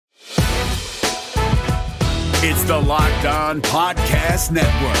It's the Locked On Podcast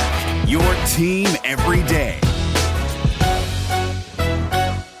Network, your team every day.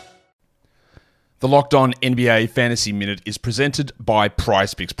 The Locked On NBA Fantasy Minute is presented by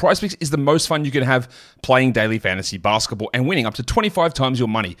PrizePicks. PrizePicks is the most fun you can have playing daily fantasy basketball and winning up to 25 times your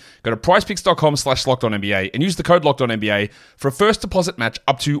money. Go to prizepicks.com/LockedOnNBA and use the code LockedOnNBA for a first deposit match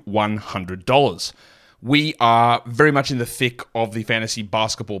up to $100. We are very much in the thick of the fantasy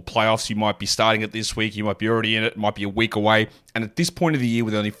basketball playoffs. You might be starting it this week. You might be already in it. It might be a week away. And at this point of the year,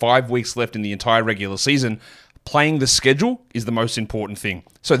 with only 5 weeks left in the entire regular season, playing the schedule is the most important thing.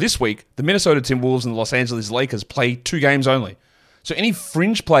 So this week, the Minnesota Timberwolves and the Los Angeles Lakers play 2 games only. So any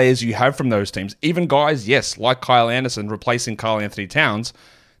fringe players you have from those teams, even guys, yes, like Kyle Anderson replacing Karl Anthony Towns,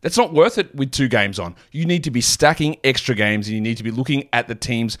 that's not worth it with 2 games on. You need to be stacking extra games, and you need to be looking at the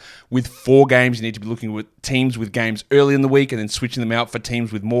teams with 4 games. You need to be looking at teams with games early in the week and then switching them out for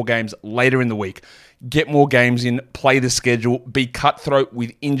teams with more games later in the week. Get more games in, play the schedule, be cutthroat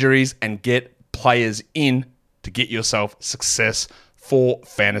with injuries, and get players in to get yourself success for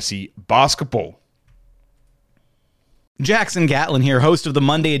fantasy basketball. Jackson Gatlin here, host of the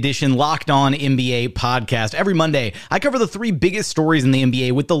Monday edition Locked On NBA podcast. Every Monday, I cover the 3 biggest stories in the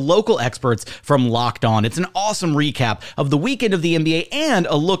NBA with the local experts from Locked On. It's an awesome recap of the weekend of the NBA and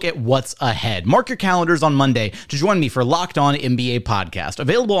a look at what's ahead. Mark your calendars on Monday to join me for Locked On NBA podcast,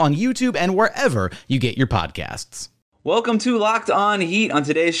 available on YouTube and wherever you get your podcasts. Welcome to Locked On Heat. On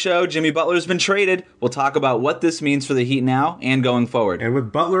today's show, Jimmy Butler's been traded. We'll talk about what this means for the Heat now and going forward. And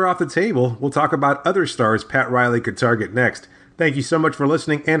with Butler off the table, we'll talk about other stars Pat Riley could target next. Thank you so much for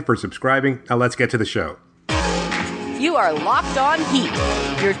listening and for subscribing. Now let's get to the show. You are Locked On Heat,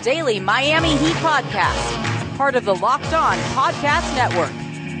 your daily Miami Heat podcast. Part of the Locked On Podcast Network,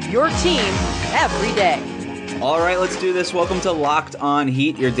 your team every day. All right, let's do this. Welcome to Locked On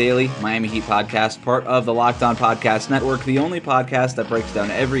Heat, your daily Miami Heat podcast, part of the Locked On Podcast Network, the only podcast that breaks down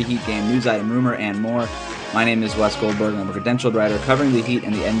every Heat game, news item, rumor, and more. My name is Wes Goldberg, and I'm a credentialed writer covering the Heat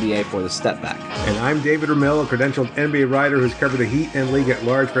and the NBA for The Step Back. And I'm David Ramil, a credentialed NBA writer who's covered the Heat and League at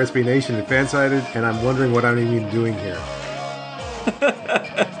large for SB Nation and Fansided, and I'm wondering what I'm even doing here.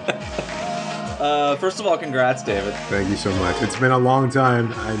 First of all, congrats, David. Thank you so much. It's been a long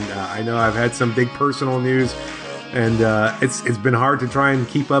time, and I know I've had some big personal news, and it's been hard to try and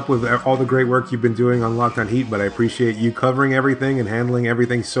keep up with all the great work you've been doing on Locked On Heat, but I appreciate you covering everything and handling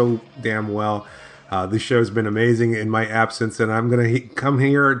everything so damn well. This show's been amazing in my absence, and I'm going to come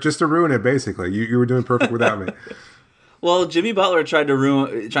here just to ruin it, basically. You were doing perfect without me. Well, Jimmy Butler tries to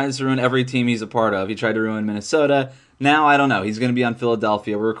ruin every team he's a part of. He tried to ruin Minnesota. Now, I don't know. He's going to be on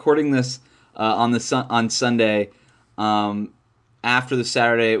Philadelphia. We're recording this on Sunday, after the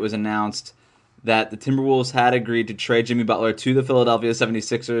Saturday it was announced that the Timberwolves had agreed to trade Jimmy Butler to the Philadelphia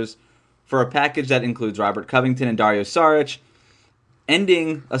 76ers for a package that includes Robert Covington and Dario Saric,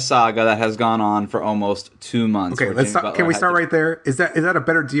 ending a saga that has gone on for almost 2 months. Okay, can we start right there? Is that a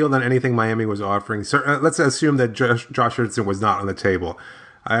better deal than anything Miami was offering? So, let's assume that Josh Richardson was not on the table.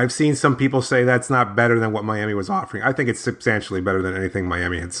 I've seen some people say that's not better than what Miami was offering. I think it's substantially better than anything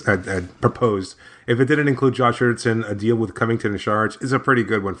Miami had proposed. If it didn't include Josh Richardson, a deal with Covington and Saric is a pretty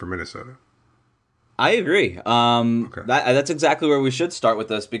good one for Minnesota. I agree. Okay. That's exactly where we should start with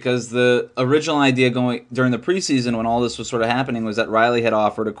this, because the original idea going during the preseason when all this was sort of happening was that Riley had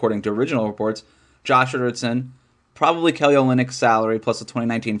offered, according to original reports, Josh Richardson, probably Kelly Olynyk's salary plus a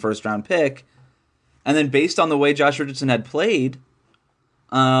 2019 first-round pick, and then based on the way Josh Richardson had played,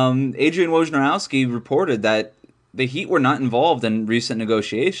 Adrian Wojnarowski reported that the Heat were not involved in recent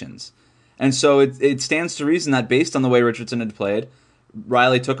negotiations. And so it stands to reason that based on the way Richardson had played,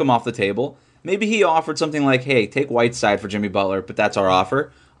 Riley took him off the table. Maybe he offered something like, hey, take Whiteside for Jimmy Butler, but that's our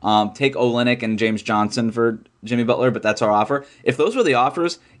offer. Take Olynyk and James Johnson for Jimmy Butler, but that's our offer. If those were the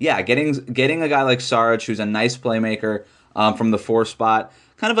offers, yeah, getting a guy like Saric, who's a nice playmaker from the 4 spot,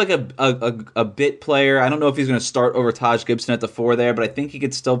 kind of like a bit player. I don't know if he's going to start over Taj Gibson at the 4 there, but I think he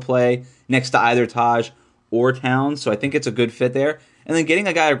could still play next to either Taj or Towns, so I think it's a good fit there. And then getting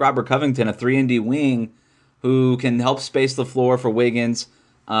a guy like Robert Covington, a 3-and-D wing, who can help space the floor for Wiggins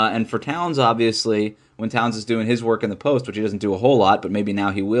and for Towns, obviously, when Towns is doing his work in the post, which he doesn't do a whole lot, but maybe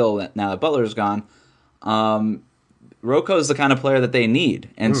now he will, now that Butler's gone. Rocco is the kind of player that they need,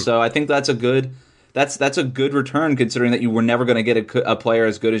 and so I think that's a good return, considering that you were never going to get a player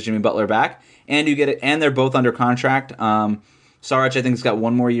as good as Jimmy Butler back, and you get it, and they're both under contract. Saric, I think, has got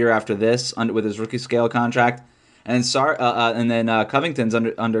 1 more year after this with his rookie scale contract, and then Covington's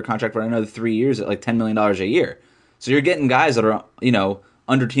under contract for another 3 years at like $10 million a year. So you're getting guys that are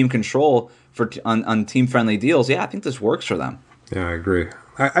under team control on team friendly deals. Yeah, I think this works for them. Yeah, I agree.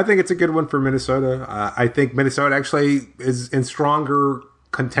 I think it's a good one for Minnesota. I think Minnesota actually is in stronger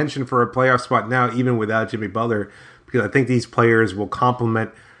contention for a playoff spot now, even without Jimmy Butler, because I think these players will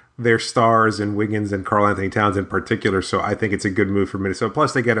complement their stars and Wiggins and Karl Anthony Towns in particular. So I think it's a good move for Minnesota.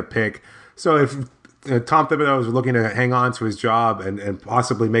 Plus, they get a pick. So if Tom Thibodeau is looking to hang on to his job and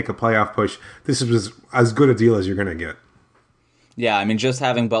possibly make a playoff push, this is as good a deal as you're going to get. Yeah, I mean, just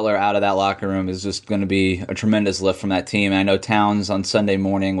having Butler out of that locker room is just going to be a tremendous lift from that team. And I know Towns on Sunday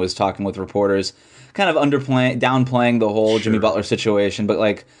morning was talking with reporters, kind of downplaying the whole Jimmy Butler situation. But,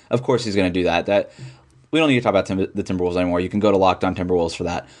 like, of course he's going to do that. That we don't need to talk about the Timberwolves anymore. You can go to Locked On Timberwolves for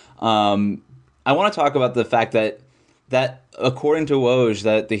that. I want to talk about the fact that according to Woj,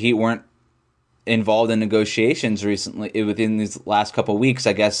 that the Heat weren't involved in negotiations recently within these last couple of weeks.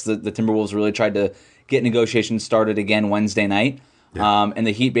 I guess the Timberwolves really tried to get negotiations started again Wednesday night, and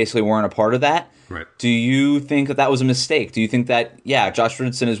the Heat basically weren't a part of that. Right. Do you think that was a mistake? Do you think that, Josh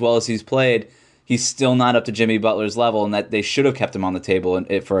Richardson, as well as he's played, he's still not up to Jimmy Butler's level, and that they should have kept him on the table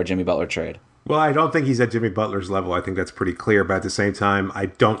for a Jimmy Butler trade? Well, I don't think he's at Jimmy Butler's level. I think that's pretty clear. But at the same time, I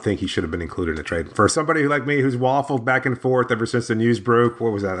don't think he should have been included in the trade. For somebody like me who's waffled back and forth ever since the news broke,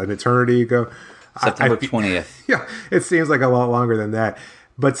 what was that, an eternity ago? September 20th. Yeah, it seems like a lot longer than that.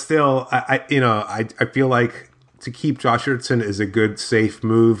 But still, I feel like to keep Josh Richardson is a good, safe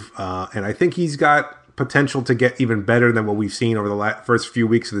move. And I think he's got potential to get even better than what we've seen over the first few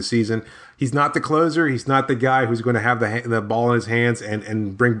weeks of the season. He's not the closer. He's not the guy who's going to have the ball in his hands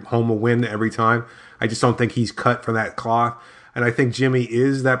and bring home a win every time. I just don't think he's cut from that cloth. And I think Jimmy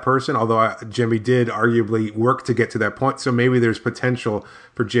is that person, although Jimmy did arguably work to get to that point. So maybe there's potential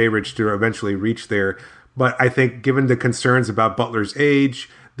for J. Rich to eventually reach there. But I think given the concerns about Butler's age,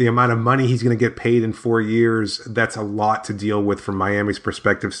 the amount of money he's going to get paid in 4 years, that's a lot to deal with from Miami's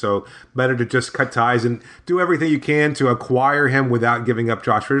perspective. So better to just cut ties and do everything you can to acquire him without giving up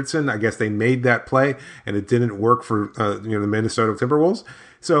Josh Richardson. I guess they made that play, and it didn't work for the Minnesota Timberwolves.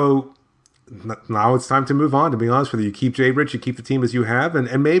 So now it's time to move on, to be honest with you. You keep Jay Rich, you keep the team as you have,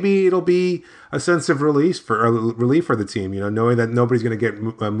 and maybe it'll be a sense of relief for the team, knowing that nobody's going to get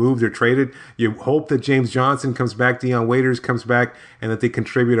moved or traded. You hope that James Johnson comes back, Deion Waiters comes back, and that they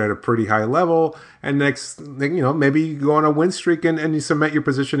contribute at a pretty high level. And next, maybe you go on a win streak and you cement your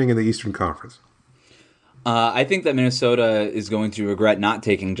positioning in the Eastern Conference. I think that Minnesota is going to regret not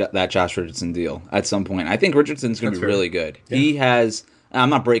taking that Josh Richardson deal at some point. I think Richardson's going to be really good. Yeah. He has... I'm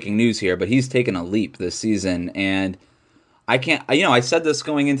not breaking news here, but he's taken a leap this season, and I can't. I said this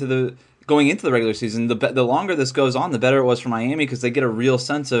going into the regular season. The longer this goes on, the better it was for Miami because they get a real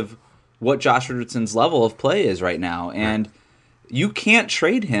sense of what Josh Richardson's level of play is right now, and you can't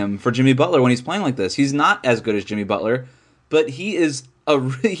trade him for Jimmy Butler when he's playing like this. He's not as good as Jimmy Butler, but he is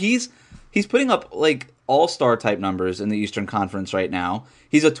he's putting up like all-star type numbers in the Eastern Conference right now.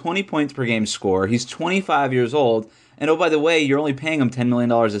 He's a 20 points per game scorer. He's 25 years old. And oh, by the way, you're only paying him $10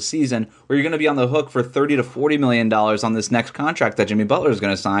 million a season, or you're going to be on the hook for $30 to $40 million on this next contract that Jimmy Butler is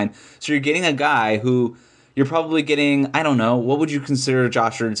going to sign. So you're getting a guy who you're probably getting, I don't know, what would you consider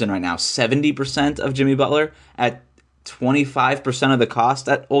Josh Richardson right now? 70% of Jimmy Butler at 25% of the cost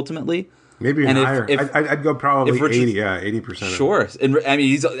ultimately? Maybe even higher. I'd go probably 80%. Sure. And I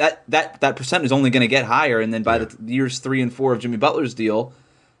mean, that percent is only going to get higher, and then by the years 3 and 4 of Jimmy Butler's deal,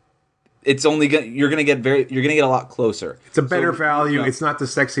 it's only you're going to get a lot closer. It's a better value. It's not the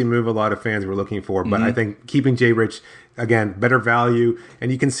sexy move a lot of fans were looking for, but I think keeping Jay Rich, again, better value,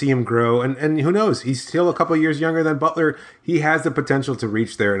 and you can see him grow. And who knows? He's still a couple of years younger than Butler. He has the potential to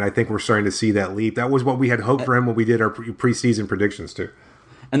reach there, and I think we're starting to see that leap. That was what we had hoped for him when we did our preseason predictions too.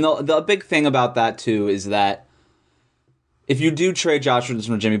 And the big thing about that too is that if you do trade Josh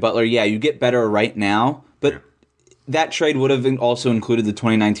Richardson for Jimmy Butler, you get better right now, but that trade would have also included the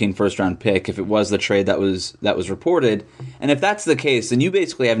 2019 first-round pick if it was the trade that was reported. And if that's the case, then you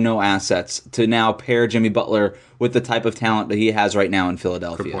basically have no assets to now pair Jimmy Butler with the type of talent that he has right now in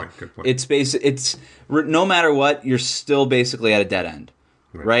Philadelphia. Good point. It's no matter what, you're still basically at a dead end,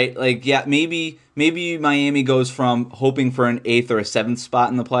 right? Like, maybe Miami goes from hoping for an 8th or a 7th spot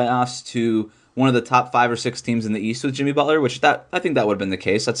in the playoffs to one of the top 5 or 6 teams in the East with Jimmy Butler, which I think that would have been the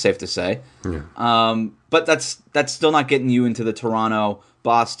case. That's safe to say. Yeah. But that's still not getting you into the Toronto,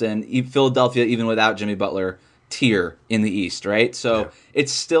 Boston, Philadelphia, even without Jimmy Butler tier in the East, right? So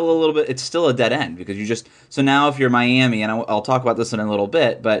it's still a dead end because so now if you're Miami, and I'll talk about this in a little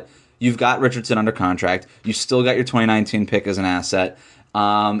bit, but you've got Richardson under contract, you still got your 2019 pick as an asset,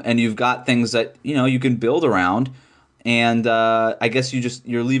 and you've got things that you can build around. And I guess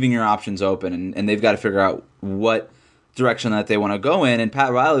you're leaving your options open, and they've got to figure out what direction that they want to go in. And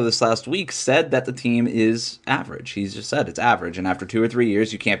Pat Riley this last week said that the team is average. He's just said it's average. And after 2 or 3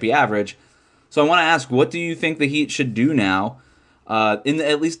 years, you can't be average. So I want to ask, what do you think the Heat should do now in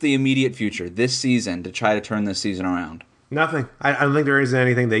at least the immediate future, this season, to try to turn this season around? Nothing. I don't think there is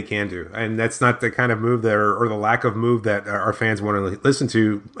anything they can do. And that's not the kind of move that, or the lack of move that our fans want to listen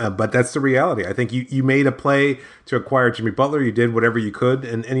to. But that's the reality. I think you made a play to acquire Jimmy Butler. You did whatever you could.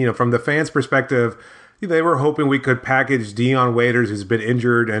 And from the fans' perspective, they were hoping we could package Dion Waiters, who's been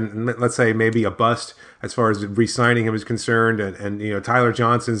injured, and let's say maybe a bust as far as re-signing him is concerned, and Tyler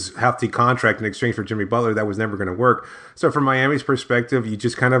Johnson's hefty contract in exchange for Jimmy Butler. That was never going to work. So from Miami's perspective, you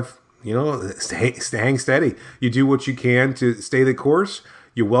just kind of hang steady. You do what you can to stay the course.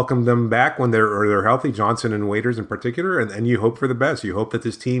 You welcome them back when they're healthy, Johnson and Waiters in particular, and you hope for the best. You hope that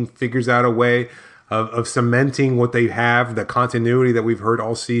this team figures out a way of cementing what they have, the continuity that we've heard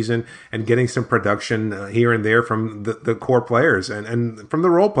all season, and getting some production here and there from the core players and from the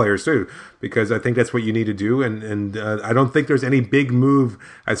role players too, because I think that's what you need to do. And I don't think there's any big move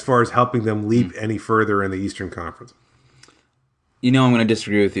as far as helping them leap any further in the Eastern Conference. I'm going to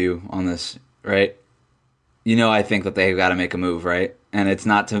disagree with you on this, right? I think that they've got to make a move, right? And it's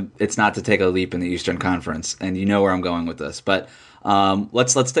not to take a leap in the Eastern Conference, and you know where I'm going with this. But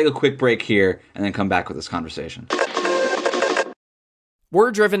let's take a quick break here and then come back with this conversation.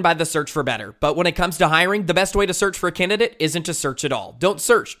 We're driven by the search for better, but when it comes to hiring, the best way to search for a candidate isn't to search at all. Don't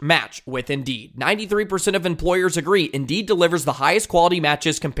search, match with Indeed. 93% of employers agree Indeed delivers the highest quality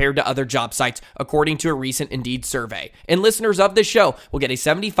matches compared to other job sites, according to a recent Indeed survey. And listeners of this show will get a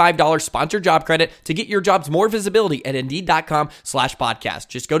 $75 sponsored job credit to get your jobs more visibility at Indeed.com/podcast.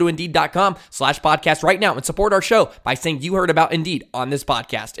 Just go to Indeed.com/podcast right now and support our show by saying you heard about Indeed on this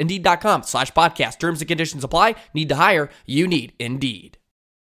podcast. Indeed.com/podcast. Terms and conditions apply. Need to hire? You need Indeed.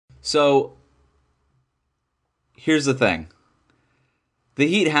 So, here's the thing. The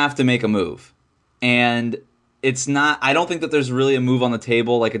Heat have to make a move. And I don't think that there's really a move on the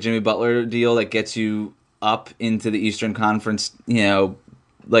table like a Jimmy Butler deal that gets you up into the Eastern Conference,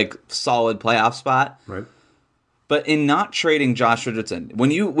 like solid playoff spot. Right. But in not trading Josh Richardson,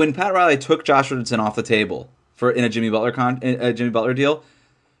 when Pat Riley took Josh Richardson off the table in a Jimmy Butler deal,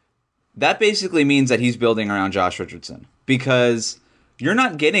 that basically means that he's building around Josh Richardson, because you're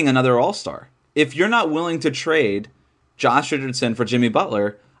not getting another All-Star. If you're not willing to trade Josh Richardson for Jimmy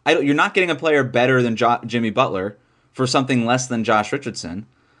Butler, you're not getting a player better than Jimmy Butler for something less than Josh Richardson.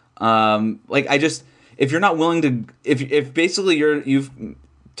 If you're not willing to, if basically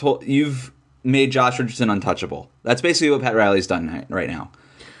you've made Josh Richardson untouchable. That's basically what Pat Riley's done right now.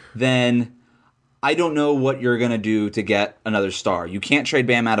 Then I don't know what you're going to do to get another star. You can't trade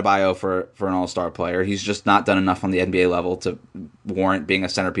Bam Adebayo for an all-star player. He's just not done enough on the NBA level to warrant being a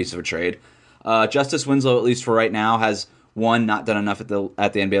centerpiece of a trade. Justice Winslow, at least for right now, has one, not done enough at the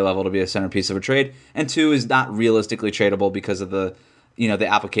NBA level to be a centerpiece of a trade, and two, is not realistically tradable because of the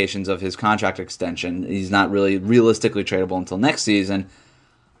applications of his contract extension. He's not really realistically tradable until next season.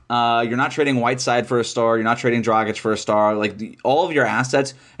 You're not trading Whiteside for a star. You're not trading Dragic for a star. All of your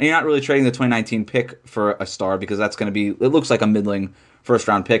assets, and you're not really trading the 2019 pick for a star, because that's going to be, it looks like a middling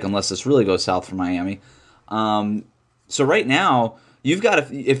first-round pick unless this really goes south for Miami. So right now,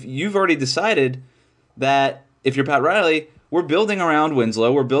 if you've already decided that if you're Pat Riley, we're building around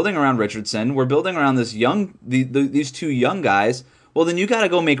Winslow, we're building around Richardson, we're building around these two young guys, well, then you got to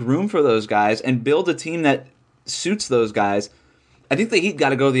go make room for those guys and build a team that suits those guys. I think the Heat got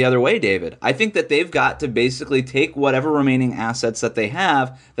to go the other way, David. I think that they've got to basically take whatever remaining assets that they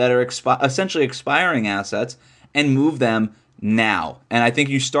have that are essentially expiring assets and move them now. And I think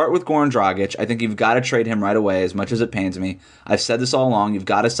you start with Goran Dragic. I think you've got to trade him right away, as much as it pains me. I've said this all along. You've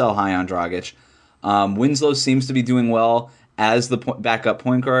got to sell high on Dragic. Winslow seems to be doing well as the backup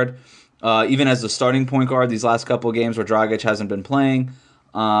point guard, even as the starting point guard these last couple of games where Dragic hasn't been playing,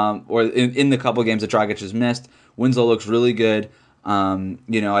 or in the couple of games that Dragic has missed. Winslow looks really good.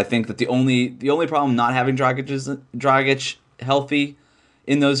 I think that the only problem not having Dragic healthy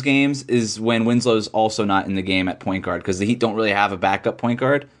in those games is when Winslow's also not in the game at point guard, because the Heat don't really have a backup point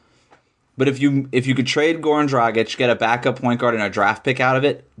guard. But if you could trade Goran Dragic, get a backup point guard and a draft pick out of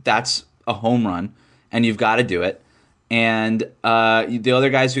it, that's a home run, and you've got to do it. And the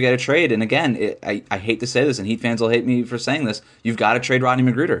other guys who got to trade, and again, I hate to say this, and Heat fans will hate me for saying this, you've got to trade Rodney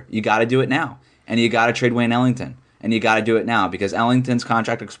Magruder. You got to do it now, and you got to trade Wayne Ellington. And you got to do it now, because Ellington's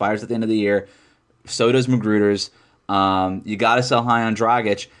contract expires at the end of the year. So does Magruder's. You got to sell high on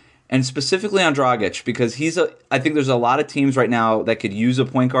Dragic, and specifically on Dragic, because I think there's a lot of teams right now that could use a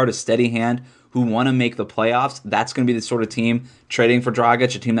point guard, a steady hand, who want to make the playoffs. That's going to be the sort of team trading for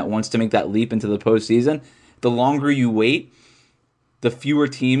Dragic, a team that wants to make that leap into the postseason. the longer you wait, the fewer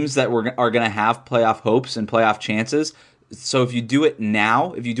teams that are going to have playoff hopes and playoff chances. So if you do it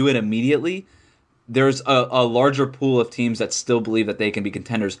now, if you do it immediately, there's a larger pool of teams that still believe that they can be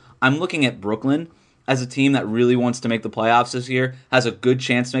contenders. I'm looking at Brooklyn as a team that really wants to make the playoffs this year, has a good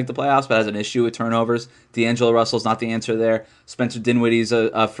chance to make the playoffs, but has an issue with turnovers. D'Angelo Russell's not the answer there. Spencer Dinwiddie's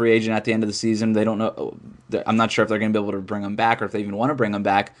a free agent at the end of the season. They don't know. I'm not sure if they're going to be able to bring him back or if they even want to bring him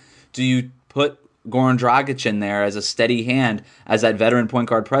back. Do you put Goran Dragic in there as a steady hand, as that veteran point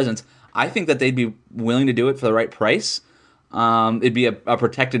guard presence? I think that they'd be willing to do it for the right price. It'd be a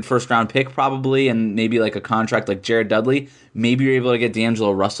protected first-round pick probably, and maybe like a contract like Jared Dudley. Maybe you're able to get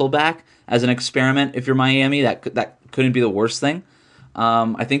D'Angelo Russell back as an experiment if you're Miami. That couldn't be the worst thing.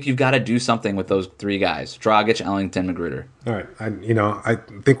 I think you've got to do something with those three guys: Dragic, Ellington, Magruder. All right, I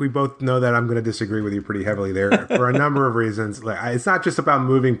think we both know that I'm going to disagree with you pretty heavily there for a number of reasons. Like, it's not just about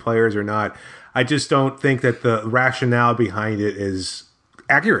moving players or not. I just don't think that the rationale behind it is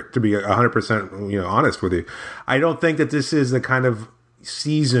accurate, to be 100% honest with you. I don't think that this is the kind of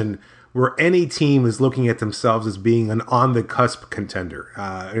season where any team is looking at themselves as being an on-the-cusp contender.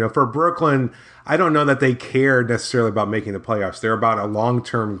 For Brooklyn, I don't know that they care necessarily about making the playoffs. They're about a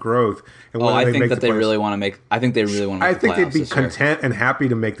long-term growth. And I think that they really want to make. I think they really want to make. I think they'd be content and happy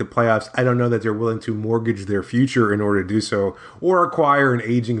to make the playoffs. I don't know that they're willing to mortgage their future in order to do so, or acquire an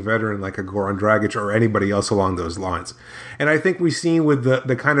aging veteran like a Goran Dragic or anybody else along those lines. And I think we've seen with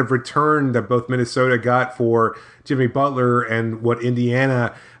the kind of return that both Minnesota got for Jimmy Butler and what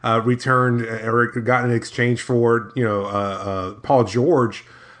Indiana returned or got in exchange for Paul George,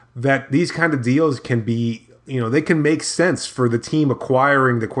 that these kind of deals can be, they can make sense for the team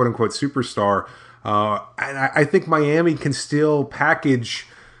acquiring the quote-unquote superstar. And I think Miami can still package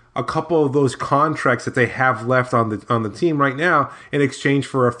a couple of those contracts that they have left on the team right now in exchange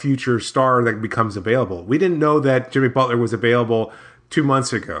for a future star that becomes available. We didn't know that Jimmy Butler was available 2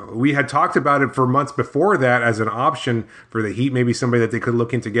 months ago. We had talked about it for months before that as an option for the Heat, maybe somebody that they could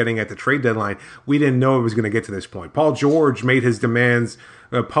look into getting at the trade deadline. We didn't know it was going to get to this point. Paul George made his demands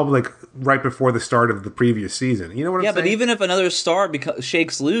public right before the start of the previous season. You know what I'm saying? Yeah, but even if another star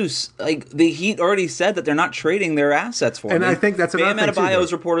shakes loose, like the Heat already said that they're not trading their assets for him. And I think that's another thing too. Bam Adebayo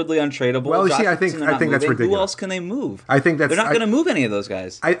is reportedly untradeable. Well, see, I think that's ridiculous. Who else can they move? I think they're not going to move any of those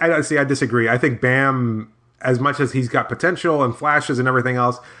guys. I disagree. I think Bam, as much as he's got potential and flashes and everything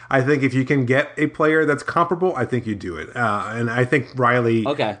else, I think if you can get a player that's comparable, I think you do it. And I think Riley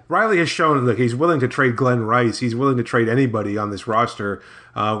has shown, look, he's willing to trade Glenn Rice. He's willing to trade anybody on this roster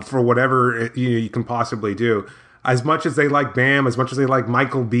for whatever you can possibly do. As much as they like Bam, as much as they like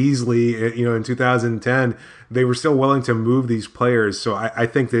Michael Beasley, in 2010, they were still willing to move these players. So I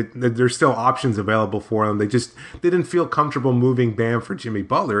think that there's still options available for them. They didn't feel comfortable moving Bam for Jimmy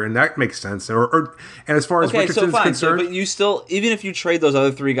Butler, and that makes sense. And as far as Richardson's concerned, but you still, even if you trade those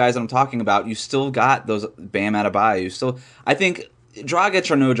other three guys I'm talking about, you still got those Bam Adebayo. I think Dragic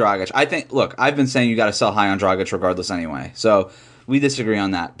or no Dragic. Look, I've been saying you got to sell high on Dragic regardless anyway. So we disagree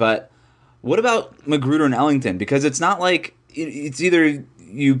on that, but. What about Magruder and Ellington? Because it's not like it's either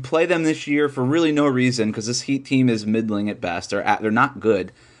you play them this year for really no reason because this Heat team is middling at best. They're not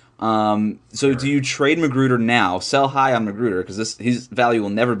good. So do you trade Magruder now, sell high on Magruder because his value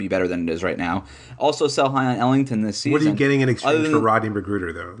will never be better than it is right now. Also sell high on Ellington this season. What are you getting in exchange for Rodney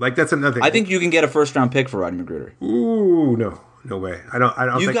Magruder though? Like that's another thing. I think you can get a first-round pick for Rodney Magruder. Ooh, no way. I don't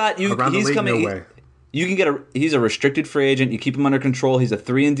think around the league, no way. You can get he's a restricted free agent. You keep him under control. He's a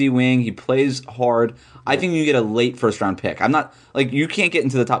 3-and-D wing. He plays hard. I think you can get a late first-round pick. I'm not you can't get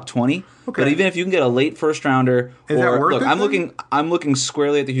into the top 20. Okay. But even if you can get a late first-rounder, is that worth it? I'm looking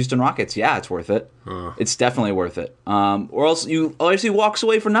squarely at the Houston Rockets. Yeah, it's worth it. It's definitely worth it. Or else he walks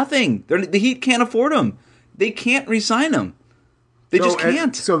away for nothing. The Heat can't afford him. They can't re-sign him. They just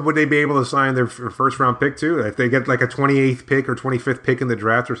can't. So would they be able to sign their first-round pick too? If they get like a 28th pick or 25th pick in the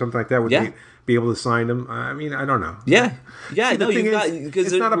draft or something like that, would they be able to sign them? I mean, I don't know. Yeah. No,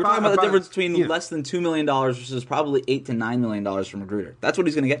 because we're talking about the difference between less than $2 million versus probably $8 to $9 million from Magruder. That's what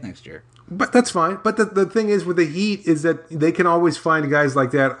he's going to get next year. But that's fine. But the thing is with the Heat is that they can always find guys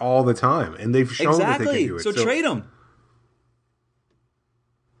like that all the time, and they've shown that they can do it. So trade them.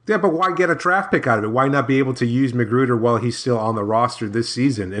 Yeah, but why get a draft pick out of it? Why not be able to use Magruder while he's still on the roster this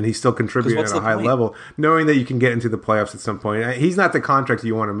season and he's still contributing at a high level, knowing that you can get into the playoffs at some point? He's not the contract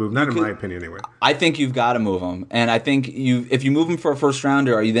you want to move, in my opinion anyway. I think you've got to move him. And I think if you move him for a first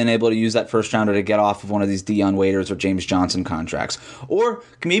rounder, are you then able to use that first rounder to get off of one of these Dion Waiters or James Johnson contracts? Or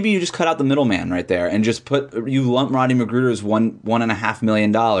maybe you just cut out the middleman right there and just lump Rodney Magruder as $1.5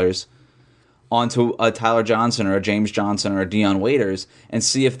 million. onto a Tyler Johnson or a James Johnson or a Dion Waiters and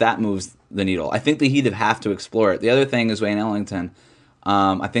see if that moves the needle. I think the Heat have to explore it. The other thing is Wayne Ellington.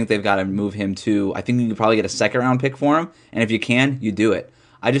 I think they've got to move him too. I think you could probably get a second-round pick for him, and if you can, you do it.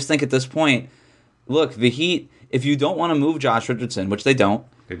 I just think at this point, look, the Heat, if you don't want to move Josh Richardson, which they don't,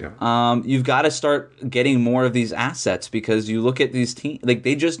 you've got to start getting more of these assets because you look at these teams, like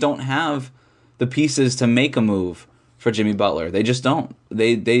they just don't have the pieces to make a move for Jimmy Butler. They just don't.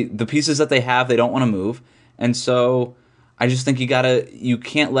 The pieces that they have, they don't want to move. And so I just think you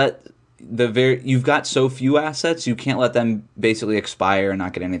can't let you've got so few assets, you can't let them basically expire and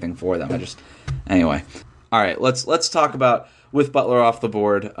not get anything for them. Anyway. All right, let's talk about with Butler off the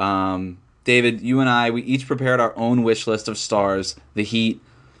board. David, you and I, we each prepared our own wish list of stars the Heat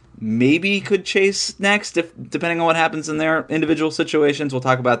maybe could chase next, depending on what happens in their individual situations. We'll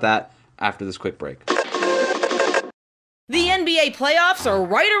talk about that after this quick break. The NBA playoffs are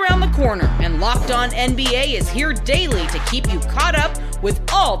right around the corner, and Locked On NBA is here daily to keep you caught up with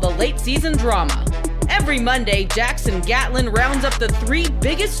all the late season drama. Every Monday, Jackson Gatlin rounds up the 3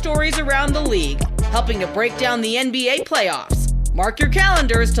 biggest stories around the league, helping to break down the NBA playoffs. Mark your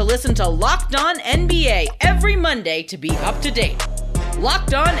calendars to listen to Locked On NBA every Monday to be up to date.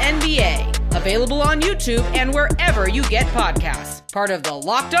 Locked On NBA, available on YouTube and wherever you get podcasts. Part of the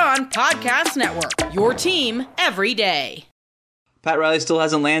Locked On Podcast Network, your team every day. Pat Riley still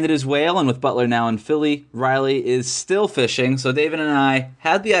hasn't landed his whale, and with Butler now in Philly, Riley is still fishing. So David and I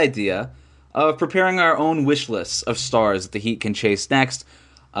had the idea of preparing our own wish lists of stars that the Heat can chase next.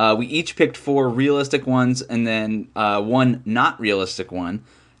 We each picked 4 realistic ones and then 1 not realistic one.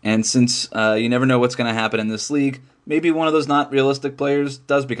 And since you never know what's going to happen in this league, maybe one of those not realistic players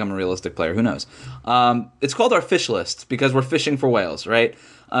does become a realistic player. Who knows? It's called our fish list because we're fishing for whales, right?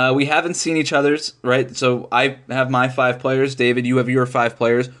 We haven't seen each other's, right? So I have my 5 players. David, you have your 5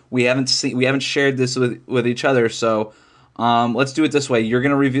 players. We haven't shared this with each other. So let's do it this way. You're going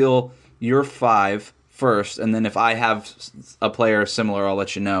to reveal your 5 first, and then if I have a player similar, I'll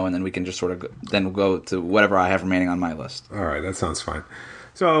let you know, and then we can just sort of then go to whatever I have remaining on my list. All right, that sounds fine.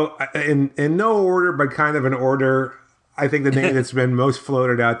 So in no order, but kind of in order, I think the name that's been most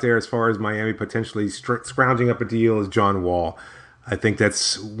floated out there as far as Miami potentially scrounging up a deal is John Wall. I think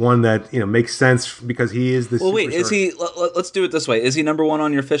that's one that makes sense because he is the. Well, wait, is he? Let's do it this way. Is he number 1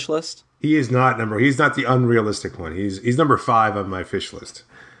 on your fish list? He is not He's not the unrealistic one. He's number 5 on my fish list.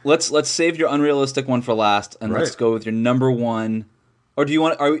 Let's save your unrealistic one for last, and let's go with your number 1. Or do you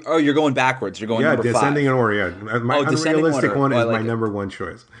want? You're going backwards. You're going number 5. Descending in order. Yeah, my unrealistic one is my number 1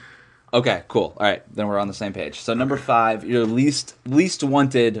 choice. Okay, cool. All right, then we're on the same page. So number 5, your least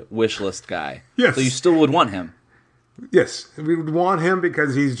wanted wish list guy. Yes. So you still would want him. Yes, we would want him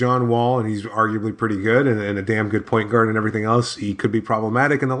because he's John Wall and he's arguably pretty good and a damn good point guard and everything else. He could be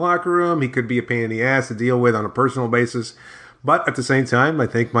problematic in the locker room. He could be a pain in the ass to deal with on a personal basis. But at the same time, I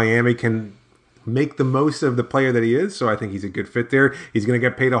think Miami can make the most of the player that he is. So I think he's a good fit there. He's going to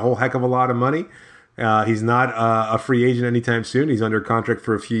get paid a whole heck of a lot of money. He's not a free agent anytime soon. He's under contract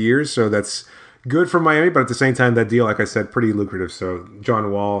for a few years. So that's good for Miami. But at the same time, that deal, like I said, pretty lucrative. So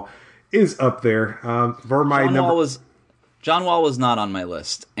John Wall is up there. John Wall was not on my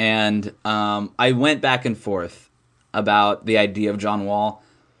list. And I went back and forth about the idea of John Wall.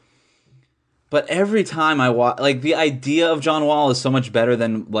 But every time I watch, the idea of John Wall is so much better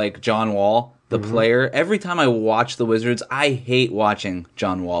than John Wall, the player. Every time I watch the Wizards, I hate watching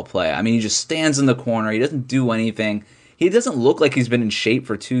John Wall play. I mean, he just stands in the corner. He doesn't do anything. He doesn't look like he's been in shape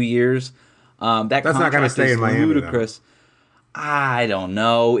for 2 years. That's not going to stay in Miami. Ludicrous. I don't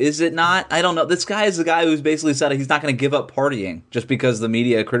know. Is it not? I don't know. This guy is the guy who's basically said he's not going to give up partying just because the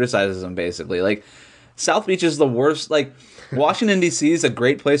media criticizes him. Basically, South Beach is the worst. Washington D.C. is a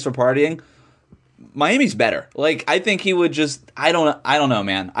great place for partying. Miami's better. I think he would just. I don't know,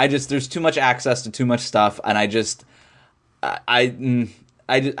 man. There's too much access to too much stuff, and I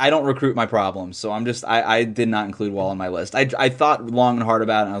don't recruit my problems. So I did not include Wall on my list. I thought long and hard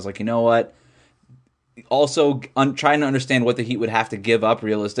about it, and I was like, you know what? Also, trying to understand what the Heat would have to give up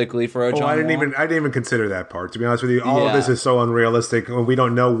realistically for a John Wall. I didn't even consider that part. To be honest with you, all of this is so unrealistic. We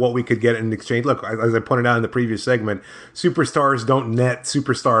don't know what we could get in exchange. Look, as I pointed out in the previous segment, superstars don't net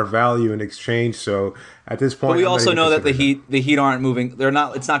superstar value in exchange. So at this point, but we also know that the Heat aren't moving. They're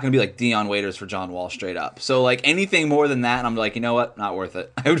not. It's not going to be like Dion Waiters for John Wall straight up. So anything more than that, I'm like, you know what? Not worth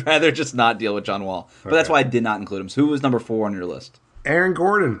it. I would rather just not deal with John Wall. But that's why I did not include him. So who was number 4 on your list? Aaron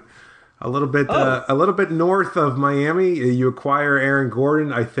Gordon. a little bit north of Miami. You acquire Aaron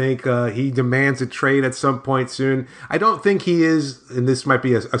Gordon. I think he demands a trade at some point soon. I don't think he is, and this might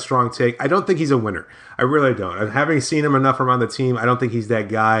be a strong take, I don't think he's a winner. I really don't. And having seen him enough around the team, I don't think he's that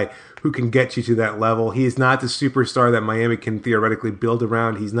guy who can get you to that level. He is not the superstar that Miami can theoretically build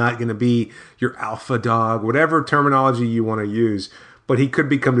around. He's not going to be your alpha dog, whatever terminology you want to use. But he could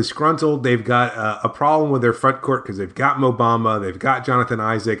become disgruntled. They've got a problem with their front court because they've got Mo Bamba, they've got Jonathan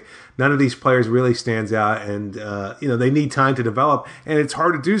Isaac. None of these players really stands out, and they need time to develop. And it's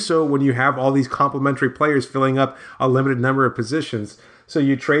hard to do so when you have all these complementary players filling up a limited number of positions. So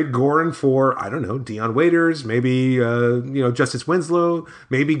you trade Gordon for, I don't know, Dion Waiters, maybe Justice Winslow,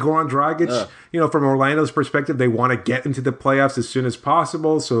 maybe Goran Dragic. From Orlando's perspective, they want to get into the playoffs as soon as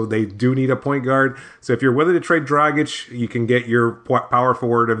possible, so they do need a point guard. So if you're willing to trade Dragic, you can get your power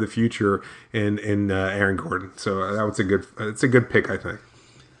forward of the future in Aaron Gordon. So it's a good pick, I think.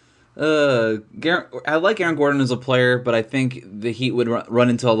 I like Aaron Gordon as a player, but I think the Heat would run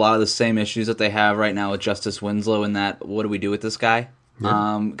into a lot of the same issues that they have right now with Justice Winslow in that, what do we do with this guy?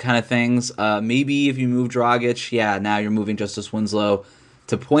 Kind of things. Maybe if you move Dragic, now you're moving Justice Winslow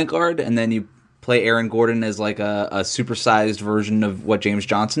to point guard, and then you play Aaron Gordon as like a supersized version of what James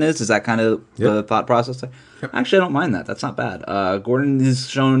Johnson is. Is that kind of the thought process there? Yep. Actually, I don't mind that. That's not bad. Gordon is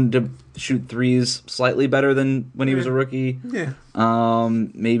shown to shoot threes slightly better than when he was a rookie. Yeah.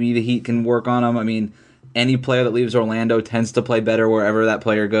 Maybe the Heat can work on him. I mean, any player that leaves Orlando tends to play better wherever that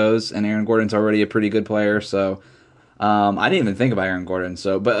player goes, and Aaron Gordon's already a pretty good player, so... I didn't even think about Aaron Gordon,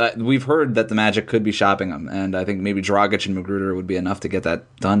 but we've heard that the Magic could be shopping him, and I think maybe Dragic and Magruder would be enough to get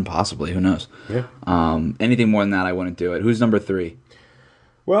that done, possibly. Who knows? Yeah. Anything more than that, I wouldn't do it. Who's number 3?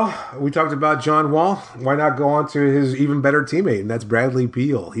 Well, we talked about John Wall. Why not go on to his even better teammate, and that's Bradley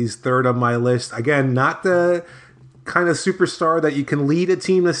Beal. He's third on my list. Again, not the kind of superstar that you can lead a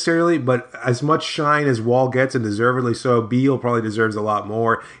team necessarily, but as much shine as Wall gets, and deservedly so, Beal probably deserves a lot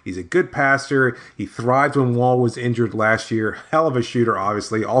more. He's a good passer. He thrived when Wall was injured last year. Hell of a shooter,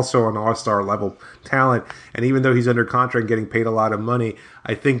 obviously. Also an all-star level talent. And even though he's under contract and getting paid a lot of money,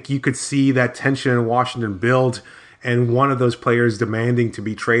 I think you could see that tension in Washington build, and one of those players demanding to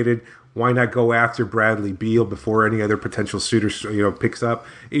be traded. Why not go after Bradley Beal before any other potential suitor, picks up?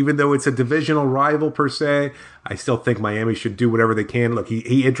 Even though it's a divisional rival per se, I still think Miami should do whatever they can. Look,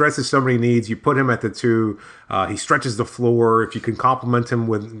 he addresses so many needs. You put him at the 2. He stretches the floor. If you can complement him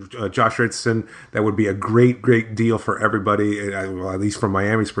with Josh Richardson, that would be a great, great deal for everybody. At least from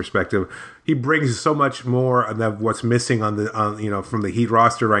Miami's perspective, he brings so much more than what's missing from the Heat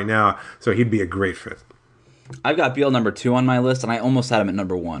roster right now. So he'd be a great fit. I've got Beal number 2 on my list, and I almost had him at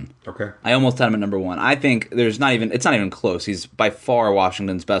number 1. Okay. I almost had him at number 1. I think it's not even close. He's by far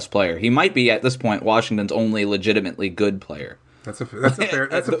Washington's best player. He might be, at this point, Washington's only legitimately good player. That's a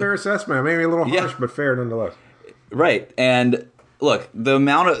fair assessment. Maybe a little harsh, but fair nonetheless. Right. And look, the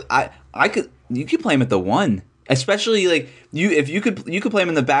amount of you could play him at the 1. Especially if you could play him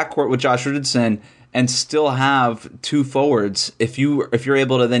in the backcourt with Josh Richardson and still have 2 forwards. If you're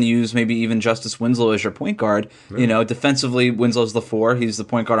able to then use maybe even Justice Winslow as your point guard, defensively Winslow's the 4, he's the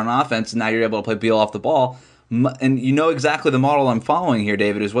point guard on offense, and now you're able to play Beal off the ball. And you know exactly the model I'm following here,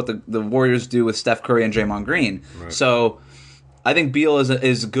 David, is what the Warriors do with Steph Curry and Draymond Green. Right. So I think Beal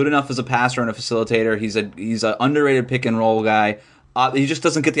is good enough as a passer and a facilitator. He's an underrated pick and roll guy. He just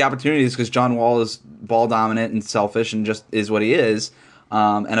doesn't get the opportunities because John Wall is ball dominant and selfish and just is what he is,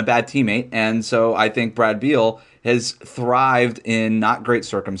 and a bad teammate. And so I think Brad Beal has thrived in not great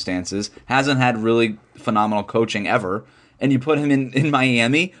circumstances, hasn't had really phenomenal coaching ever. And you put him in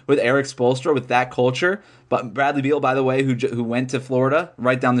Miami with Eric Spoelstra with that culture. But Bradley Beal, by the way, who went to Florida,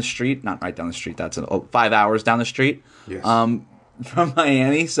 right down the street, not right down the street, that's 5 hours down the street, yes, from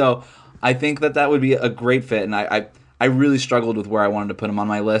Miami. So I think that would be a great fit. And I really struggled with where I wanted to put him on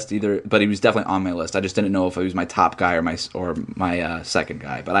my list, but he was definitely on my list. I just didn't know if he was my top guy or my second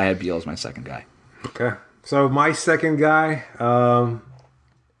guy. But I had Beal as my second guy. Okay, so my second guy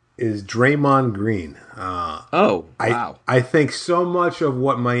is Draymond Green. Wow! I think so much of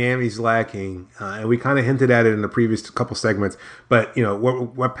what Miami's lacking, and we kind of hinted at it in the previous couple segments. But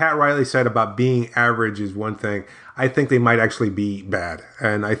what Pat Riley said about being average is one thing. I think they might actually be bad,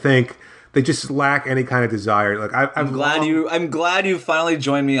 and I think they just lack any kind of desire. Like I'm glad you finally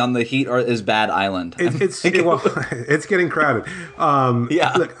joined me on the Heat is bad island. It's getting crowded.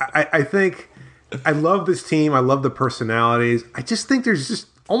 Yeah. Look, I think I love this team. I love the personalities. I just think there's just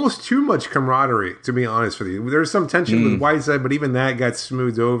almost too much camaraderie, to be honest with you. There's some tension with Whiteside, but even that got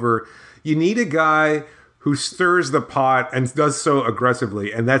smoothed over. You need a guy who stirs the pot and does so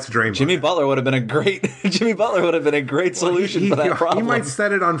aggressively, and that's Draymond. Jimmy Butler would have been a great solution for that problem. He might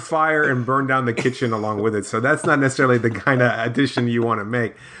set it on fire and burn down the kitchen along with it, so that's not necessarily the kind of addition you want to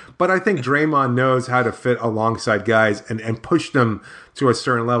make. But I think Draymond knows how to fit alongside guys and push them to a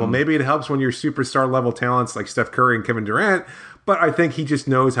certain level. Maybe it helps when you're superstar level talents like Steph Curry and Kevin Durant, but I think he just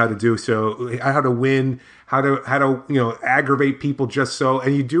knows how to do so, how to win, how to aggravate people just so,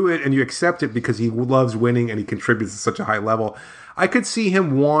 and you do it and you accept it because he loves winning and he contributes at such a high level. I could see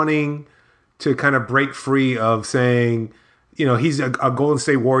him wanting to kind of break free of saying, he's a Golden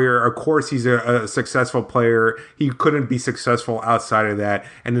State Warrior. Of course, he's a successful player. He couldn't be successful outside of that.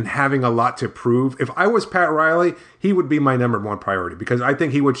 And then having a lot to prove. If I was Pat Riley, he would be my number one priority because I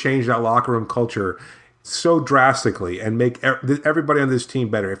think he would change that locker room culture so drastically and make everybody on this team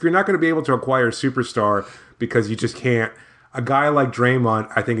better. If you're not going to be able to acquire a superstar because you just can't, a guy like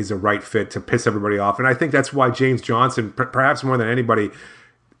Draymond, I think, is a right fit to piss everybody off. And I think that's why James Johnson, perhaps more than anybody,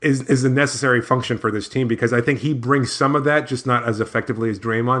 is the necessary function for this team because I think he brings some of that, just not as effectively as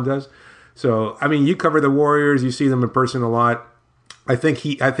Draymond does. So, I mean, you cover the Warriors, you see them in person a lot. I think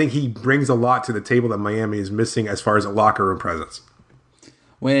he brings a lot to the table that Miami is missing as far as a locker room presence.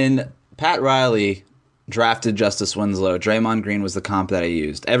 When Pat Riley drafted Justice Winslow, Draymond Green was the comp that I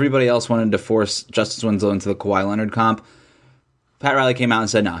used. Everybody else wanted to force Justice Winslow into the Kawhi Leonard comp. Pat Riley came out and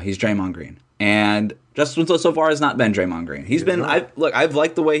said, no, he's Draymond Green. And Justice Winslow so far has not been Draymond Green. I've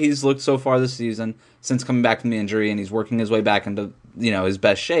liked the way he's looked so far this season since coming back from the injury, and he's working his way back into his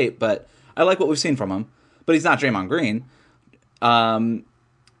best shape. But I like what we've seen from him. But he's not Draymond Green. And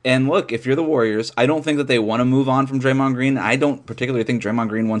look, if you're the Warriors, I don't think that they want to move on from Draymond Green. I don't particularly think Draymond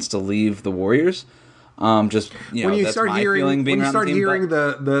Green wants to leave the Warriors. When you start hearing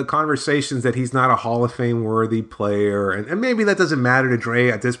the conversations that he's not a Hall of Fame worthy player, and maybe that doesn't matter to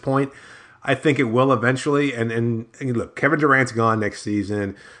Dre at this point. I think it will eventually. And look, Kevin Durant's gone next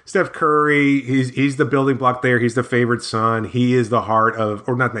season. Steph Curry, he's the building block there. He's the favorite son. He is the heart of,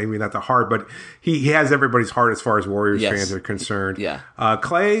 or not maybe not the heart, but he has everybody's heart as far as Warriors fans are concerned. Yeah.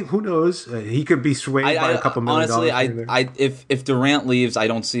 Clay, who knows? He could be swayed by a couple $1 million. Honestly, if Durant leaves, I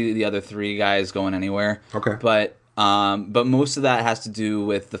don't see the other three guys going anywhere. Okay. But most of that has to do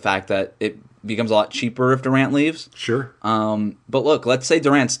with the fact that it becomes a lot cheaper if Durant leaves. Sure. But look, let's say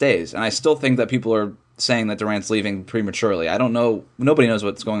Durant stays, and I still think that people are saying that Durant's leaving prematurely. I don't know. Nobody knows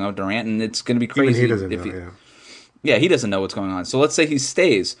what's going on with Durant, and it's going to be crazy. Even he doesn't know, yeah, he doesn't know what's going on. So let's say he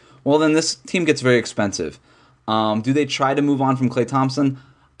stays. Well, then this team gets very expensive. Do they try to move on from Klay Thompson?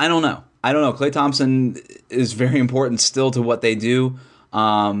 I don't know. Klay Thompson is very important still to what they do.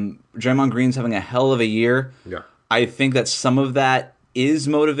 Draymond Green's having a hell of a year. Yeah. I think that some of that is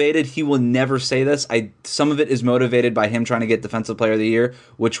motivated. He will never say this. Some of it is motivated by him trying to get Defensive Player of the Year,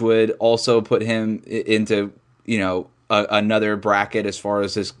 which would also put him into another bracket as far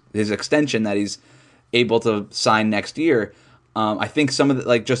as his extension that he's able to sign next year. I think some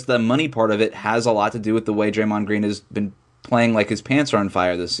of just the money part of it has a lot to do with the way Draymond Green has been playing like his pants are on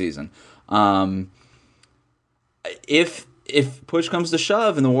fire this season. If push comes to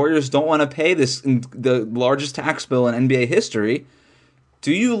shove and the Warriors don't want to pay the largest tax bill in NBA history,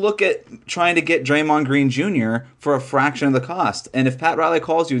 do you look at trying to get Draymond Green Jr. for a fraction of the cost? And if Pat Riley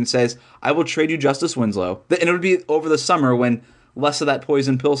calls you and says, I will trade you Justice Winslow, and it would be over the summer when less of that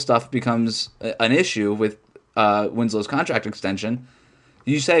poison pill stuff becomes an issue with Winslow's contract extension,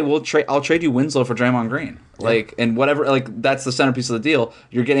 you say, I'll trade you Winslow for Draymond Green. And whatever, that's the centerpiece of the deal.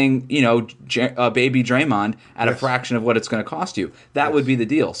 You're getting, baby Draymond at a fraction of what it's going to cost you. That would be the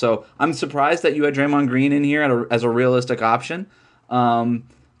deal. So I'm surprised that you had Draymond Green in here as a realistic option.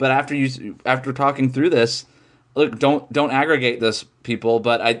 But after talking through this, look, don't aggregate this, people.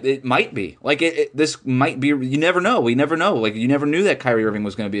 But it might be this might be. You never know. We never know. You never knew that Kyrie Irving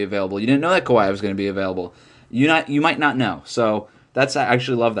was going to be available. You didn't know that Kawhi was going to be available. You might not know. So I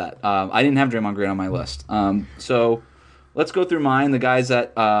actually love that. I didn't have Draymond Green on my list. So let's go through mine. The guys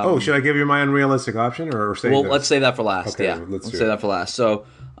that. Should I give you my unrealistic option or say? Well, let's save that for last. Okay, yeah, let's save that for last. So.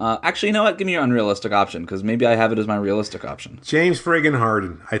 Actually, you know what? Give me your unrealistic option, because maybe I have it as my realistic option. James friggin'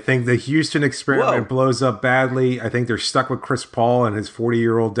 Harden. I think the Houston experiment blows up badly. I think they're stuck with Chris Paul and his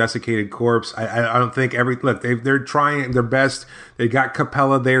 40-year-old desiccated corpse. I don't think they're trying their best. They got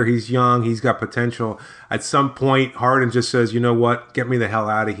Capella there. He's young. He's got potential. At some point, Harden just says, you know what? Get me the hell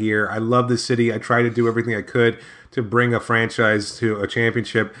out of here. I love the city. I tried to do everything I could to bring a franchise to a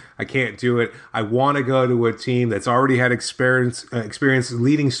championship. I can't do it. I want to go to a team that's already had experience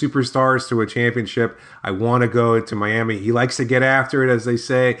leading superstars to a championship. I want to go to Miami. He likes to get after it, as they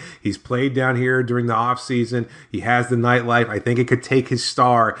say. He's played down here during the offseason. He has the nightlife. I think it could take his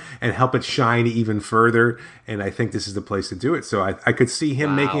star and help it shine even further, and I think this is the place to do it. So I could see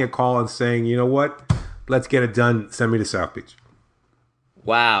him making a call and saying, you know what, let's get it done. Send me to South Beach.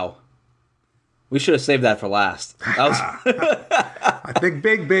 Wow. We should have saved that for last. I think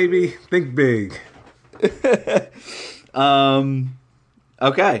big, baby. Think big.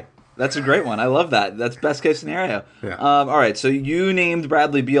 Okay. That's a great one. I love that. That's best case scenario. Yeah. All right. So you named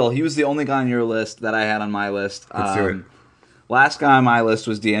Bradley Beal. He was the only guy on your list that I had on my list. Let's do it. Last guy on my list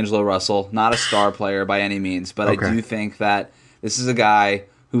was D'Angelo Russell. Not a star player by any means, but Okay. I do think that this is a guy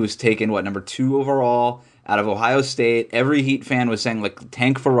who was taken, number 2 overall out of Ohio State. Every Heat fan was saying,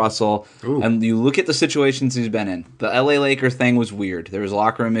 tank for Russell. Ooh. And you look at the situations he's been in. The LA Lakers thing was weird. There was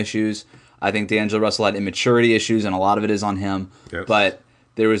locker room issues. I think D'Angelo Russell had immaturity issues, and a lot of it is on him. Yes. But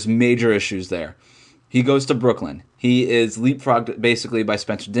there was major issues there. He goes to Brooklyn. He is leapfrogged basically by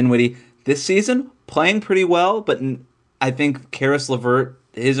Spencer Dinwiddie. This season, playing pretty well, but I think Karis LeVert,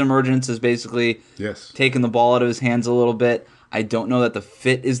 his emergence has basically taken the ball out of his hands a little bit. I don't know that the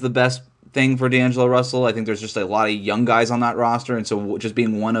fit is the best thing for D'Angelo Russell. I think there's just a lot of young guys on that roster, and so just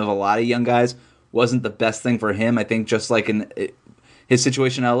being one of a lot of young guys wasn't the best thing for him. I think just like in his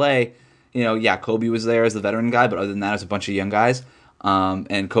situation in L.A., Kobe was there as the veteran guy, but other than that, it's a bunch of young guys.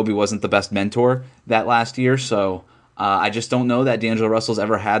 And Kobe wasn't the best mentor that last year, so I just don't know that D'Angelo Russell's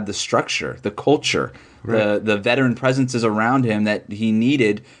ever had the structure, the culture, the veteran presences around him that he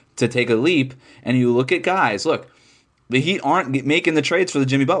needed to take a leap. And you look at guys, the Heat aren't making the trades for the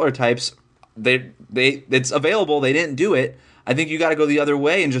Jimmy Butler types. It's available. They didn't do it. I think you got to go the other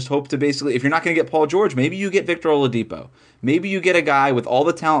way and just hope to basically, if you're not going to get Paul George, maybe you get Victor Oladipo. Maybe you get a guy with all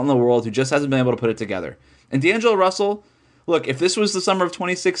the talent in the world who just hasn't been able to put it together. And D'Angelo Russell, look, if this was the summer of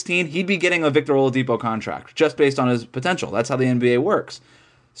 2016, he'd be getting a Victor Oladipo contract just based on his potential. That's how the NBA works.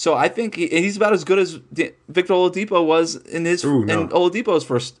 So I think he's about as good as Victor Oladipo was in Oladipo's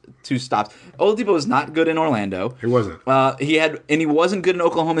first 2 stops. Oladipo was not good in Orlando. He wasn't. He wasn't good in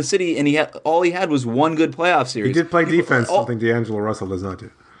Oklahoma City, and all he had was one good playoff series. He did play defense, something D'Angelo Russell does not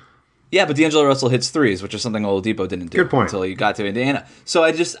do. Yeah, but D'Angelo Russell hits threes, which is something Oladipo didn't do. Good point. Until he got to Indiana. So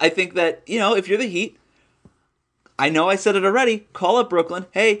I think that, if you're the Heat, I know I said it already, call up Brooklyn.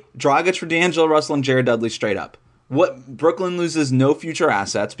 Hey, Dragic for D'Angelo Russell and Jared Dudley straight up. Brooklyn loses no future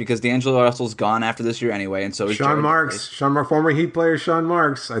assets because D'Angelo Russell's gone after this year anyway, and so is Sean Marks. Former Heat player Sean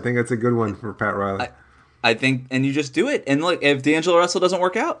Marks. I think that's a good one for Pat Riley. I think, and you just do it. And look, if D'Angelo Russell doesn't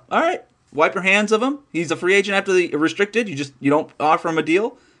work out, all right, wipe your hands of him. He's a free agent after the restricted. You don't offer him a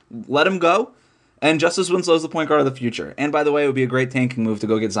deal. Let him go. And Justice Winslow's the point guard of the future. And by the way, it would be a great tanking move to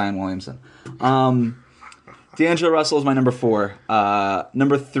go get Zion Williamson. D'Angelo Russell is my number 4.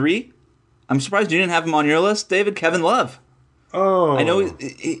 Number 3, I'm surprised you didn't have him on your list, David. Kevin Love. Oh. I know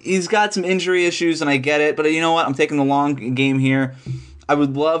he's got some injury issues, and I get it, but you know what? I'm taking the long game here. I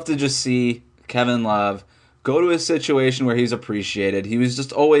would love to just see Kevin Love go to a situation where he's appreciated. He was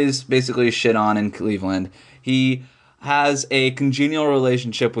just always basically shit on in Cleveland. He has a congenial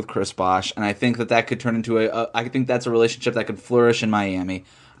relationship with Chris Bosh, and I think that could turn into I think that's a relationship that could flourish in Miami.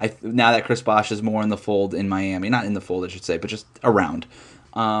 Now that Chris Bosh is more in the fold in Miami. Not in the fold, I should say, but just around.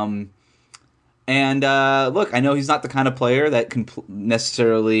 Look, I know he's not the kind of player that can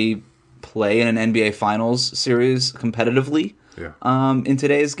necessarily play in an NBA Finals series competitively in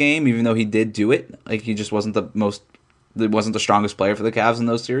today's game, even though he did do it. He just wasn't the strongest player for the Cavs in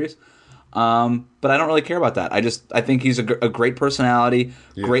those series. But I don't really care about that. I think he's a great personality,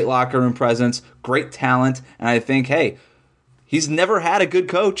 great locker room presence, great talent, and I think, hey, he's never had a good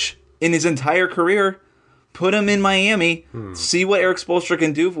coach in his entire career. Put him in Miami, see what Eric Spoelstra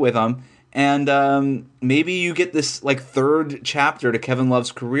can do with him, and maybe you get this third chapter to Kevin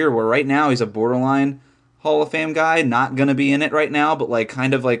Love's career, where right now he's a borderline Hall of Fame guy, not gonna be in it right now, but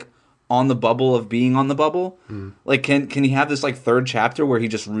kind of on the bubble of being on the bubble. Can he have this third chapter where he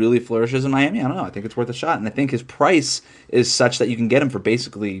just really flourishes in Miami? I don't know. I think it's worth a shot, and I think his price is such that you can get him for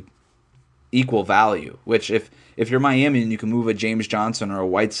basically equal value. Which if you're Miami and you can move a James Johnson or a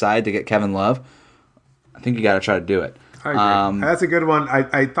Whiteside to get Kevin Love, I think you got to try to do it. I agree. That's a good one.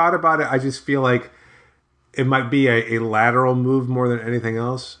 I thought about it. I just feel like it might be a lateral move more than anything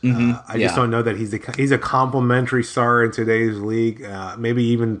else. I just don't know that he's a complimentary star in today's league. Maybe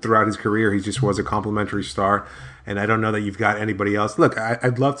even throughout his career, he just was a complimentary star. And I don't know that you've got anybody else. Look,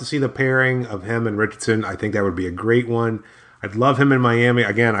 I'd love to see the pairing of him and Richardson. I think that would be a great one. I'd love him in Miami.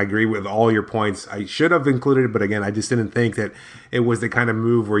 Again, I agree with all your points. I should have included it, but again, I just didn't think that it was the kind of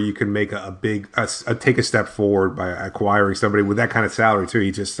move where you can make take a step forward by acquiring somebody with that kind of salary too.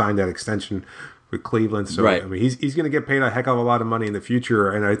 He just signed that extension with Cleveland, so right. I mean, he's going to get paid a heck of a lot of money in the future,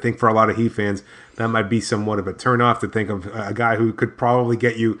 and I think for a lot of Heat fans, that might be somewhat of a turnoff to think of a guy who could probably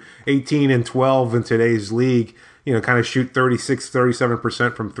get you 18 and 12 in today's league. Kind of shoot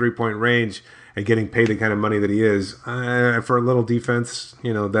 37% from 3-point range and getting paid the kind of money that he is for a little defense.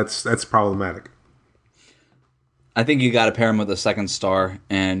 That's problematic. I think you got to pair him with a second star,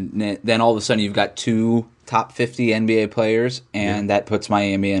 and then all of a sudden you've got 2 top 50 NBA players, and that puts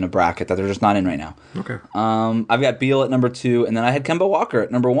Miami in a bracket that they're just not in right now. Okay. I've got Beal at number 2, and then I had Kemba Walker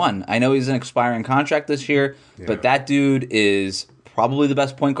at number 1. I know he's an expiring contract this year, but that dude is probably the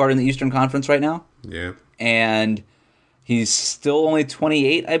best point guard in the Eastern Conference right now. Yeah. And he's still only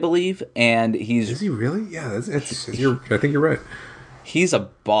 28, I believe, and Is he really? Yeah, I think you're right. He's a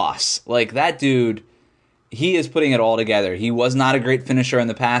boss. Like, that dude, he is putting it all together. He was not a great finisher in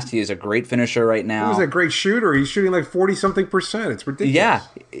the past. He is a great finisher right now. He was a great shooter. He's shooting like 40-something%. It's ridiculous. Yeah,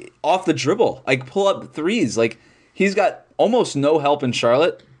 off the dribble. Like, pull up threes. Like, he's got almost no help in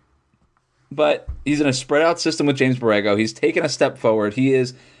Charlotte, but he's in a spread-out system with James Borrego. He's taken a step forward. He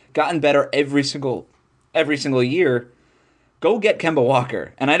has gotten better every single year. Go get Kemba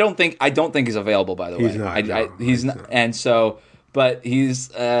Walker. And I don't think he's available, by the way. He's not. And so, but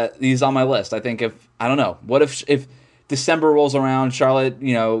he's on my list. I think what if December rolls around, Charlotte,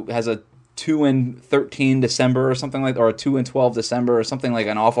 has a 2-13 December or something like, or a 2-12 December or something, like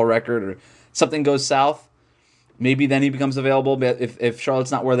an awful record, or something goes south. Maybe then he becomes available. But if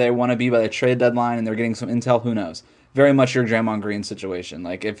Charlotte's not where they want to be by the trade deadline and they're getting some intel, who knows? Very much your Draymond Green situation.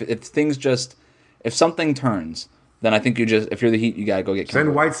 Like, if something turns, then I think if you're the Heat, you got to go get Kemba.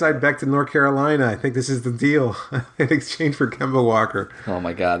 Send Whiteside back to North Carolina. I think this is the deal in exchange for Kemba Walker. Oh,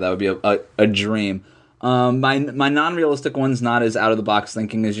 my God. That would be a dream. My non-realistic one's not as out-of-the-box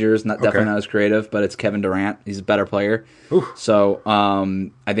thinking as yours. Definitely not as creative, but it's Kevin Durant. He's a better player. Ooh. So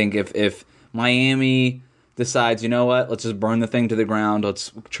I think if Miami decides, you know what, let's just burn the thing to the ground.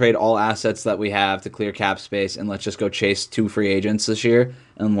 Let's trade all assets that we have to clear cap space, and let's just go chase 2 free agents this year.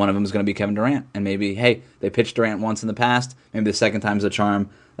 And one of them is going to be Kevin Durant. And maybe, hey, they pitched Durant once in the past. Maybe the second time's a charm.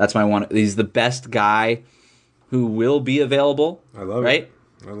 That's my one. He's the best guy who will be available. I love right? it.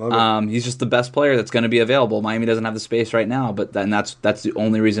 I love it. He's just the best player that's going to be available. Miami doesn't have the space right now, but that's the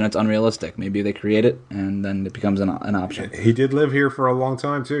only reason it's unrealistic. Maybe they create it, and then it becomes an option. He did live here for a long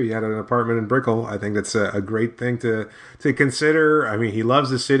time, too. He had an apartment in Brickell. I think that's a great thing to consider. I mean, he loves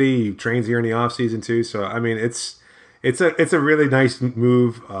the city. He trains here in the offseason, too. So, I mean, it's a really nice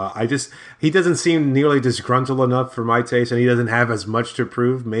move. He doesn't seem nearly disgruntled enough for my taste, and he doesn't have as much to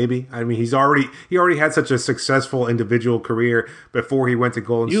prove. Maybe he already had such a successful individual career before he went to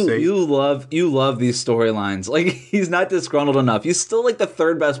Golden State. You love these storylines. Like, he's not disgruntled enough. He's still like the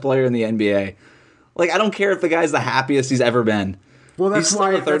 3rd best player in the NBA. Like, I don't care if the guy's the happiest he's ever been. Well, that's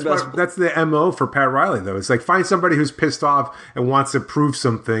the MO for Pat Riley, though. It's like, find somebody who's pissed off and wants to prove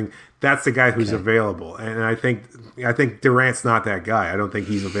something. That's the guy who's available. And I think Durant's not that guy. I don't think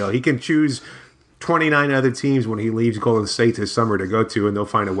he's available. He can choose 29 other teams when he leaves Golden State this summer to go to, and they'll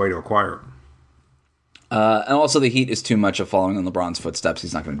find a way to acquire him. And also, the Heat is too much of following in LeBron's footsteps.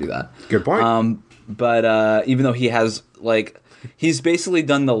 He's not going to do that. Good point. But even though he has, he's basically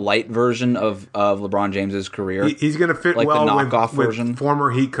done the light version of LeBron James's career. He's going to fit like well the knockoff with version.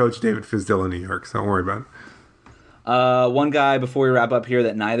 Former Heat coach David Fizdale in New York, so don't worry about it. One guy before we wrap up here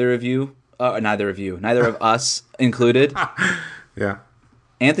that neither of us included. Yeah.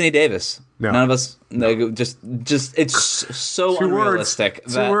 Anthony Davis. No. None of us. Just it's so unrealistic.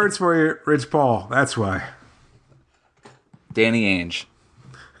 Two words for you, Rich Paul. That's why. Danny Ainge.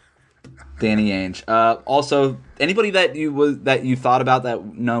 Also, anybody that you thought about that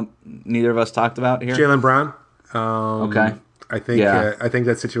neither of us talked about here? Jaylen Brown. Okay. I think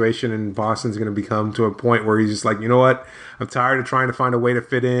that situation in Boston is going to become to a point where he's just like, you know what? I'm tired of trying to find a way to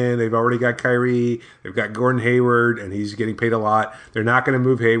fit in. They've already got Kyrie. They've got Gordon Hayward, and he's getting paid a lot. They're not going to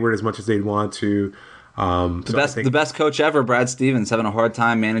move Hayward as much as they'd want to. The best coach ever, Brad Stevens, having a hard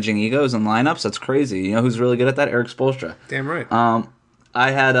time managing egos and lineups. That's crazy. You know who's really good at that? Eric Spoelstra. Damn right.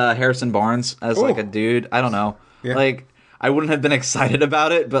 I had Harrison Barnes as like a dude. I don't know. Yeah. I wouldn't have been excited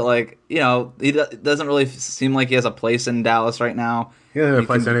about it, but he doesn't really seem like he has a place in Dallas right now. He doesn't have a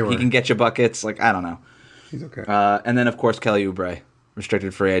place anywhere. He can get you buckets. I don't know. He's okay. And then, of course, Kelly Oubre,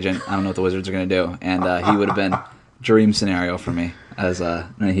 restricted free agent. I don't know what the Wizards are going to do. And he would have been dream scenario for me, as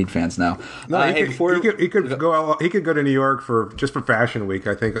many Heat fans know. No, he could go to New York for Fashion Week.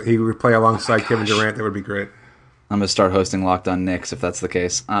 I think he would play alongside Kevin Durant. That would be great. I'm going to start hosting Locked On Knicks if that's the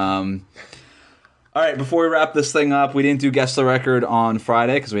case. All right, before we wrap this thing up, we didn't do Guess the Record on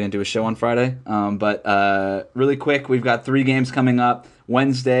Friday because we didn't do a show on Friday. But really quick, we've got 3 games coming up.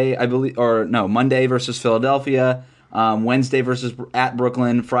 Monday versus Philadelphia. Wednesday versus at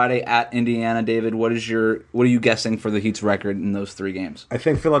Brooklyn. Friday at Indiana. David, what are you guessing for the Heat's record in those 3 games? I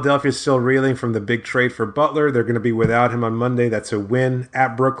think Philadelphia's still reeling from the big trade for Butler. They're going to be without him on Monday. That's a win.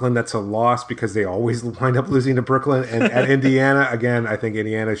 At Brooklyn, that's a loss because they always wind up losing to Brooklyn. And at Indiana, again, I think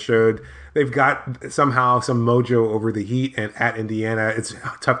Indiana showed they've got somehow some mojo over the Heat. And at Indiana, it's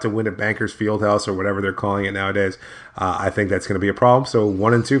tough to win at Bankers Fieldhouse or whatever they're calling it nowadays. I think that's going to be a problem. So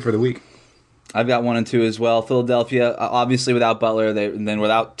 1 and 2 for the week. I've got 1 and 2 as well. Philadelphia, obviously without Butler, and then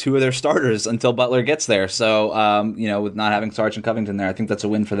without 2 of their starters until Butler gets there. So, with not having Sarge and Covington there, I think that's a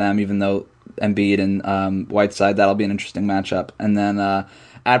win for them, even though Embiid and Whiteside, that'll be an interesting matchup. And then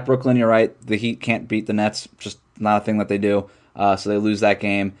at Brooklyn, you're right, the Heat can't beat the Nets, just not a thing that they do. So they lose that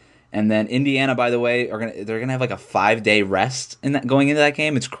game. And then Indiana, by the way, they're gonna have like a 5-day rest going into that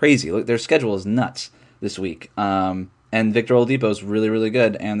game. It's crazy. Look, their schedule is nuts this week. And Victor Oladipo is really, really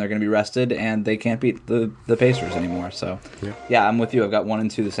good, and they're going to be rested, and they can't beat the Pacers anymore. So, yeah, I'm with you. I've got 1 and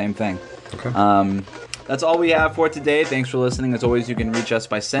 2, the same thing. Okay. That's all we have for today. Thanks for listening. As always, you can reach us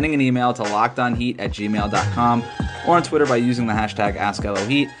by sending an email to lockedonheat@gmail.com or on Twitter by using the hashtag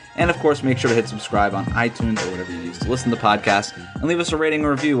AskLOHeat. And, of course, make sure to hit subscribe on iTunes or whatever you use to listen to podcasts, and leave us a rating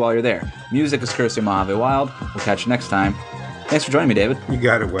or review while you're there. Music is courtesy of Mojave Wild. We'll catch you next time. Thanks for joining me, David. You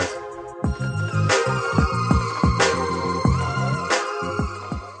got it, Wes.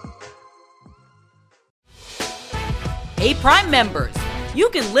 Hey, Prime members, you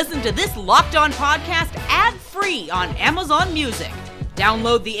can listen to this Locked On podcast ad-free on Amazon Music.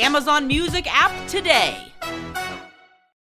 Download the Amazon Music app today.